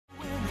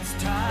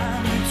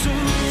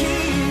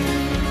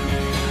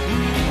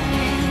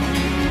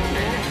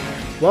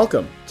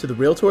Welcome to the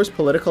Realtors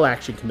Political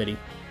Action Committee,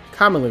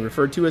 commonly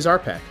referred to as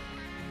RPAC.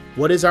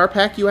 What is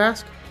RPAC, you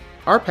ask?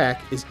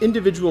 RPAC is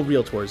individual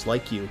realtors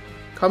like you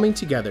coming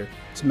together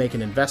to make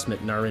an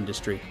investment in our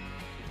industry.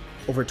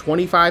 Over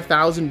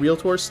 25,000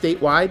 realtors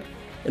statewide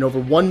and over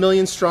 1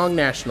 million strong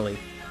nationally,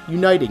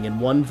 uniting in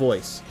one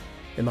voice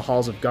in the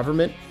halls of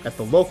government at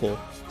the local,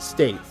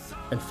 state,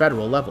 and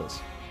federal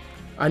levels.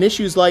 On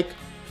issues like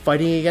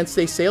fighting against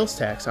a sales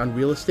tax on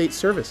real estate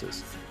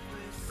services,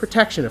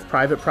 protection of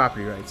private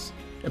property rights,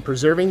 and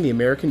preserving the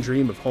American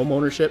dream of home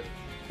ownership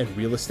and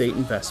real estate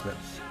investment.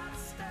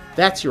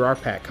 That's your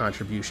RPAC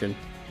contribution,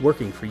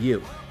 working for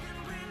you.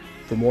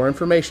 For more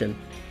information,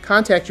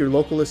 contact your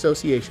local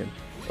association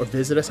or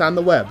visit us on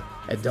the web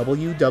at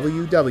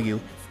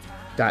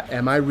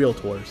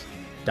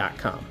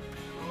www.mirealtors.com.